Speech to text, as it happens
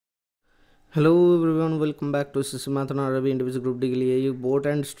Hello everyone, welcome back to SSC CGL RRB NTPC group D के लिए। ये boat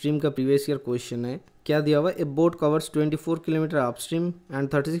and stream का previous year question है। क्या दिया हुआ है? ए boat covers 24 kilometre upstream and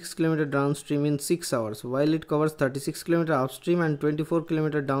 36 kilometre downstream in 6 hours while it covers 36 kilometre upstream and 24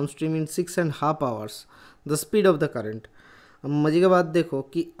 kilometre downstream in 6.5 hours the speed of the current. अब मजे की बात देखो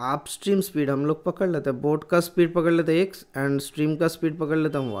कि अपस्ट्रीम स्पीड हम लोग पकड़ लेते हैं, बोट का स्पीड पकड़ लेते हैं x एंड स्ट्रीम का स्पीड पकड़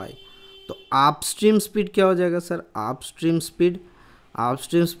लेते हैं y। तो अपस्ट्रीम स्पीड क्या हो जाएगा सर?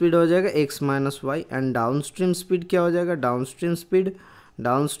 अपस्ट्रीम स्पीड हो जाएगा x minus Y and downstream speed क्या हो जाएगा? डाउनस्ट्रीम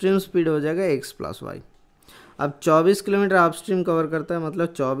स्पीड हो जाएगा x प्लस वाई। अब 24 किलोमीटर अपस्ट्रीम कवर करता है,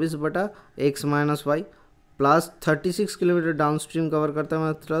 मतलब 24 बटा x minus Y, plus 36 kilometre downstream cover करता है,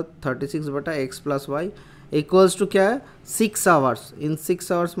 मतलब 36 बटा x plus Y equals to क्या है? 6 आवर्स। इन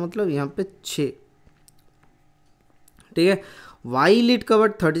 6 आवर्स मतलब यहाँ पे 6, ठीक है। Y lead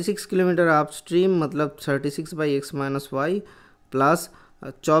covered 36 kilometre upstream, मतलब 36 by x minus Y, plus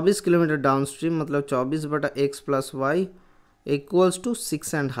 24 kilometre downstream, मतलब 24 बटा x plus Y equals to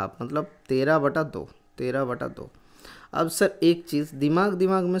 6.5, मतलब 13/2। अब सर एक चीज़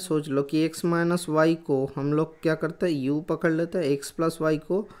दिमाग में सोच लो कि x माइनस वाई को हम लोग क्या करते हैं? u पकड़ लेते हैं, x प्लस वाई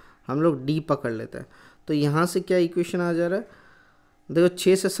को हम लोग d पकड़ लेते हैं। तो यहाँ से क्या इक्वेशन आ जा रहा है? देखो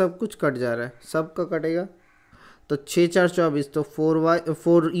 6 से सब कुछ कट जा रहा है, सब का कटेगा तो 6 4 24, तो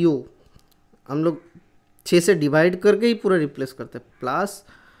 4u हम लोग 6 से डिवाइड करके ही पूरा रिप्लेस करते हैं, प्लस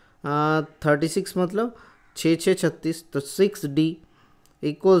 36 मतलब 6 6 36, तो 6d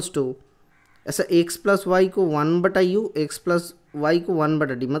इक्वल्स टू ऐसा x प्लस वाई को 1/u, x प्लस वाई को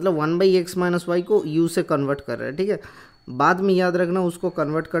 1/d, मतलब 1/x माइनस वाई को u से कन्वर्ट कर रहे हैं, ठीक है। बाद में याद रखना उसको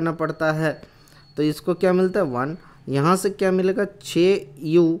कन्वर्ट करना पड़ता है, तो इसको क्या मिलता है? 1। यहाँ से क्या मिलेगा?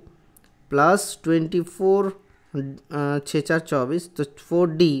 6u प्लस 24 6 4 24, तो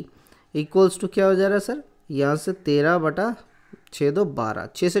 4d इक्वल्स टू क्या हो जा रहा है सर? यहाँ से 13/6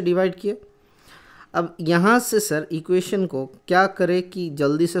 6 से डिवाइड किए। अब यहाँ से सर इक्वेशन को क्या करें कि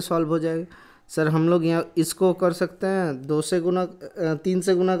जल्दी से सॉल्व हो जाएगा? सर हम लोग यहाँ इसको कर सकते हैं 2 से गुना, 3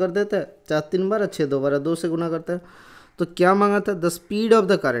 से गुना कर देते हैं, 4 3 12 6 2 12, 2 से गुना करते हैं। तो क्या मांगा था? The speed of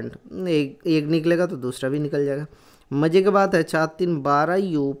the current. एक निकलेगा तो दूसरा भी निकल जाएगा। मजे की बात है 4 3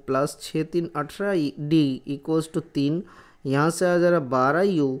 12u plus 6 3 18d equals to 3। यहाँ से आ जा रहा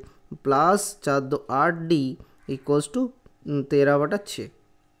 12u plus 4 2 8d equals to 13/6।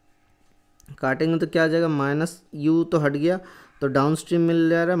 काटेंगे तो क्या आ जाएगा? माइनस u तो हट गया, तो डाउन स्ट्रीम मिल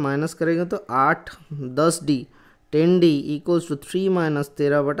जा रहा है, माइनस करेंगे तो 8 10d 10d equals to 3 minus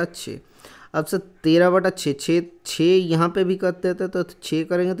 13/6। अब सर 13/6 6 यहाँ पे भी कर देते तो 6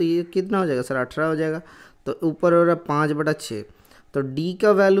 करेंगे तो ये कितना हो जाएगा सर? 18 हो जाएगा। तो ऊपर हो रहा है 5/6, तो d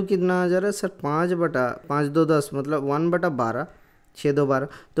का वैल्यू कितना आ जा रहा है सर? 5 2 10, मतलब 1/12, 6 2 12।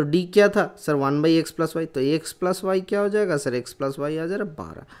 तो d क्या था सर? 1/x प्लस वाई, तो x प्लस वाई क्या हो जाएगा सर? x प्लस वाई आ जा रहा है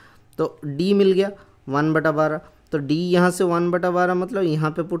 12, तो d मिल गया 1/12। तो d यहाँ से 1/12 मतलब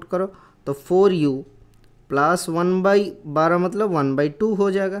यहाँ पे पुट करो, तो 4u प्लस 1/12 मतलब 1/2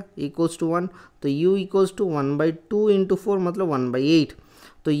 हो जाएगा इक्वल्स टू 1। तो u इक्वल्स टू 1/2 इंटू 4 मतलब 1/8।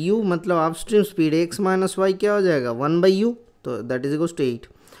 तो u मतलब upstream speed x minus Y क्या हो जाएगा? 1/u, तो दैट इज इक्वल्स टू 8।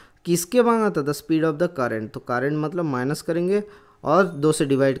 किसके मांगा था? The speed of the current. तो करंट मतलब माइनस करेंगे और 2 से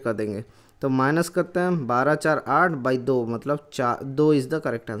डिवाइड कर देंगे, तो माइनस करते हैं 12 4 8/2, मतलब 2 is the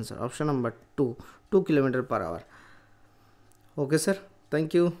correct answer. Option number 2 kilometre per hour. Okay sir,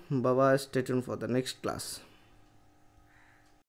 thank you, bye bye, stay tuned for the next class.